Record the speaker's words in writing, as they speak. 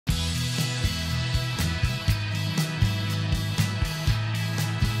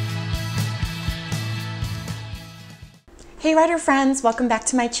Hey writer friends, welcome back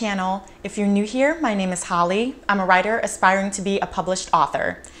to my channel. If you're new here, my name is Holly. I'm a writer aspiring to be a published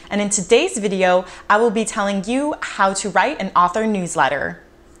author. And in today's video, I will be telling you how to write an author newsletter.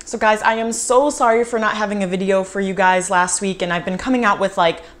 So guys, I am so sorry for not having a video for you guys last week, and I've been coming out with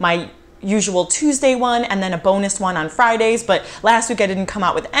like my usual Tuesday one and then a bonus one on Fridays, but last week I didn't come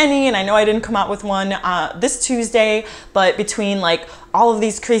out with any, and I know I didn't come out with one this Tuesday, but between like all of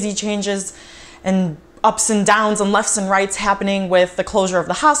these crazy changes and ups and downs and lefts and rights happening with the closure of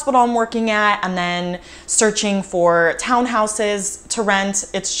the hospital I'm working at and then searching for townhouses to rent,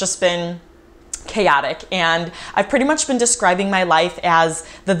 it's just been chaotic. And I've pretty much been describing my life as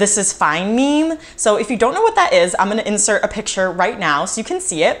the "this is fine" meme. So if you don't know what that is, I'm gonna insert a picture right now so you can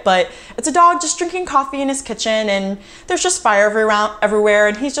see it, but it's a dog just drinking coffee in his kitchen and there's just fire everywhere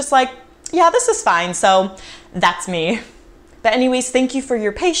and he's just like, yeah, this is fine. So that's me. But anyways, thank you for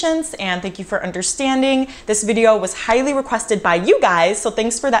your patience and thank you for understanding. This video was highly requested by you guys, so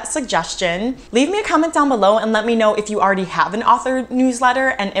thanks for that suggestion. Leave me a comment down below and let me know if you already have an author newsletter,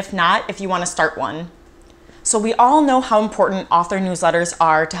 and if not, if you want to start one. So we all know how important author newsletters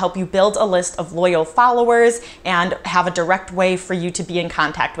are to help you build a list of loyal followers and have a direct way for you to be in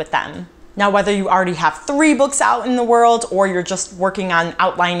contact with them. Now, whether you already have 3 books out in the world or you're just working on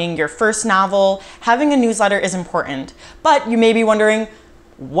outlining your first novel, having a newsletter is important. But you may be wondering,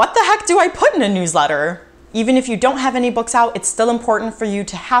 what the heck do I put in a newsletter? Even if you don't have any books out, it's still important for you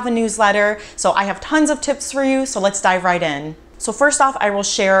to have a newsletter. So I have tons of tips for you, so let's dive right in. So first off, I will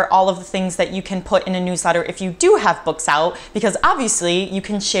share all of the things that you can put in a newsletter if you do have books out, because obviously you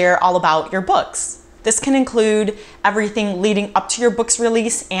can share all about your books. This can include everything leading up to your book's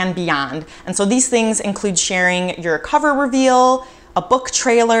release and beyond. And so these things include sharing your cover reveal, a book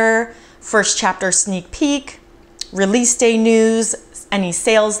trailer, first chapter sneak peek, release day news, any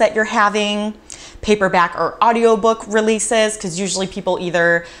sales that you're having, paperback or audiobook releases, because usually people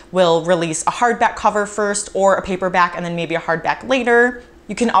either will release a hardback cover first or a paperback and then maybe a hardback later.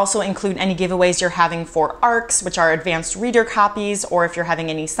 You can also include any giveaways you're having for ARCs, which are advanced reader copies, or if you're having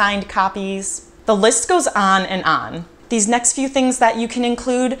any signed copies. The list goes on and on. These next few things that you can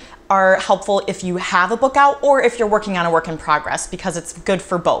include are helpful if you have a book out or if you're working on a work in progress, because it's good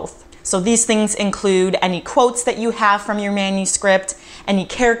for both. So these things include any quotes that you have from your manuscript, any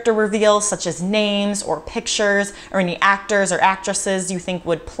character reveals such as names or pictures, or any actors or actresses you think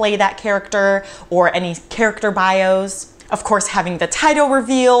would play that character, or any character bios. Of course, having the title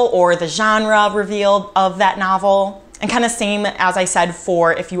reveal or the genre reveal of that novel. And kind of same as I said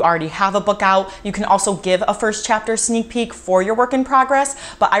for if you already have a book out, you can also give a first chapter sneak peek for your work in progress,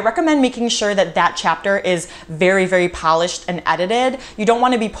 but I recommend making sure that that chapter is very, very polished and edited. You don't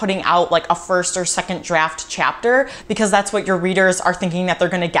want to be putting out like a first or second draft chapter, because that's what your readers are thinking that they're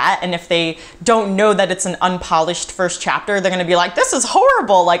going to get. And if they don't know that it's an unpolished first chapter, they're going to be like, this is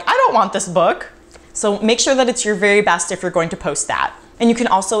horrible, like I don't want this book. So make sure that it's your very best if you're going to post that. And you can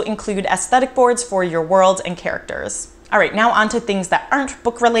also include aesthetic boards for your world and characters. All right, now on to things that aren't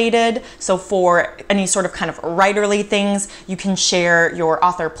book related. So for any sort of kind of writerly things, you can share your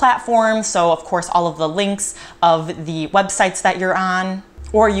author platform. So of course, all of the links of the websites that you're on.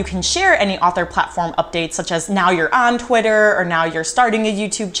 Or you can share any author platform updates, such as now you're on Twitter, or now you're starting a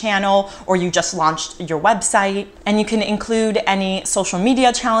YouTube channel, or you just launched your website. And you can include any social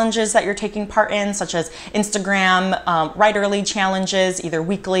media challenges that you're taking part in, such as Instagram writerly challenges, either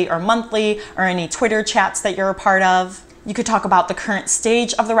weekly or monthly, or any Twitter chats that you're a part of. You could talk about the current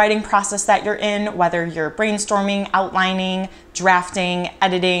stage of the writing process that you're in, whether you're brainstorming, outlining, drafting,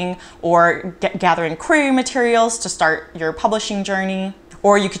 editing, or gathering query materials to start your publishing journey.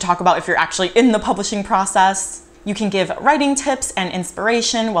 Or you could talk about if you're actually in the publishing process. You can give writing tips and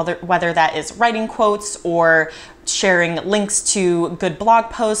inspiration, whether that is writing quotes or sharing links to good blog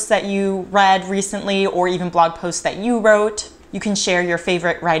posts that you read recently, or even blog posts that you wrote. You can share your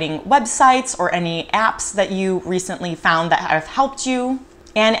favorite writing websites or any apps that you recently found that have helped you,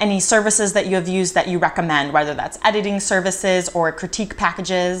 and any services that you have used that you recommend, whether that's editing services or critique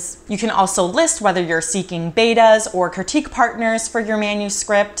packages. You can also list whether you're seeking betas or critique partners for your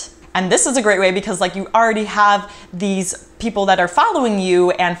manuscript. And this is a great way because like you already have these people that are following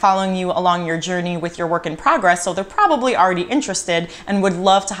you and following you along your journey with your work in progress, so they're probably already interested and would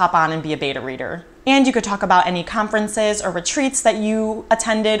love to hop on and be a beta reader. And you could talk about any conferences or retreats that you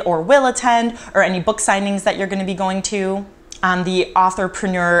attended or will attend, or any book signings that you're going to be going to. On the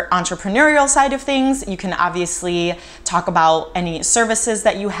entrepreneurial side of things, you can obviously talk about any services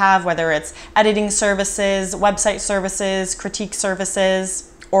that you have, whether it's editing services, website services, critique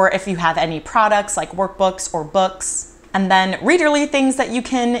services, or if you have any products like workbooks or books. And then readerly things that you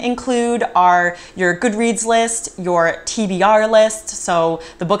can include are your Goodreads list, your TBR list, so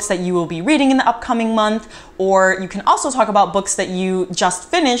the books that you will be reading in the upcoming month, or you can also talk about books that you just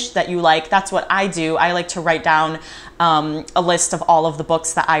finished that you like. That's what I do. I like to write down a list of all of the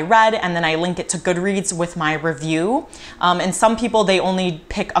books that I read, and then I link it to Goodreads with my review. And some people, they only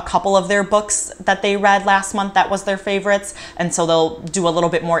pick a couple of their books that they read last month that was their favorites, and so they'll do a little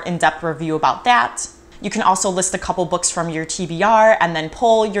bit more in-depth review about that. You can also list a couple books from your TBR and then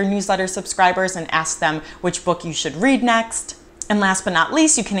poll your newsletter subscribers and ask them which book you should read next. And last but not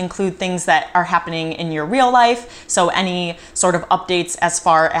least, you can include things that are happening in your real life. So any sort of updates as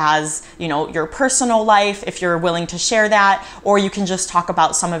far as, you know, your personal life, if you're willing to share that, or you can just talk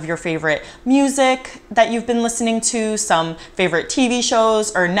about some of your favorite music that you've been listening to, some favorite TV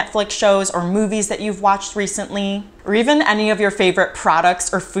shows or Netflix shows or movies that you've watched recently, or even any of your favorite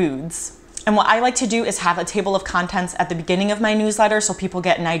products or foods. And what I like to do is have a table of contents at the beginning of my newsletter so people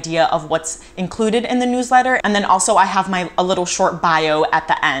get an idea of what's included in the newsletter. And then also I have a little short bio at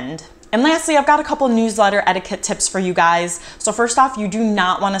the end. And lastly, I've got a couple newsletter etiquette tips for you guys. So first off, you do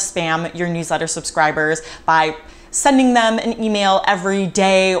not want to spam your newsletter subscribers by sending them an email every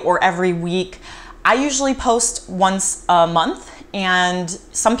day or every week. I usually post once a month, and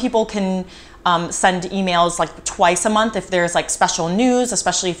some people can send emails like twice a month if there's like special news,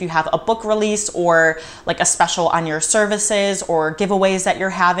 especially if you have a book release or like a special on your services or giveaways that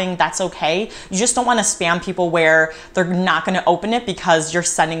you're having. That's okay. You just don't want to spam people where they're not going to open it because you're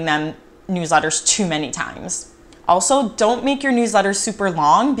sending them newsletters too many times. Also, don't make your newsletters super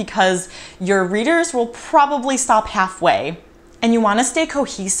long because your readers will probably stop halfway. And you want to stay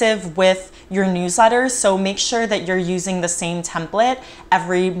cohesive with your newsletters, so make sure that you're using the same template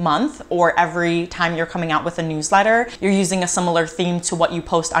every month or every time you're coming out with a newsletter. You're using a similar theme to what you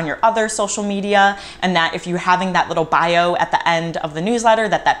post on your other social media, and that if you're having that little bio at the end of the newsletter,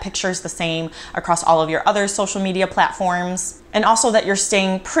 that picture is the same across all of your other social media platforms. And also that you're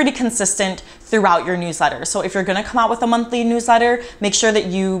staying pretty consistent throughout your newsletter. So if you're gonna come out with a monthly newsletter, make sure that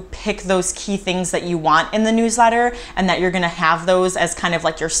you pick those key things that you want in the newsletter and that you're gonna have those as kind of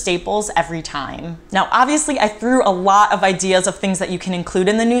like your staples every time. Now, obviously I threw a lot of ideas of things that you can include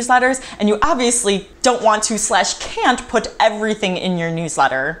in the newsletters, and you obviously don't want to / can't put everything in your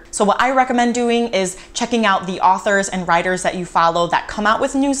newsletter. So what I recommend doing is checking out the authors and writers that you follow that come out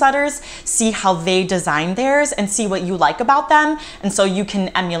with newsletters, see how they design theirs and see what you like about them, and so you can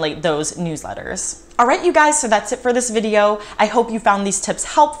emulate those newsletters. All right, you guys, so that's it for this video. I hope you found these tips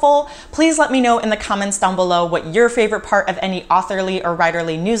helpful. Please let me know in the comments down below what your favorite part of any authorly or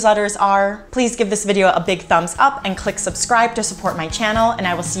writerly newsletters are. Please give this video a big thumbs up and click subscribe to support my channel, and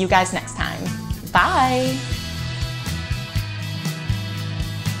I will see you guys next time. Bye.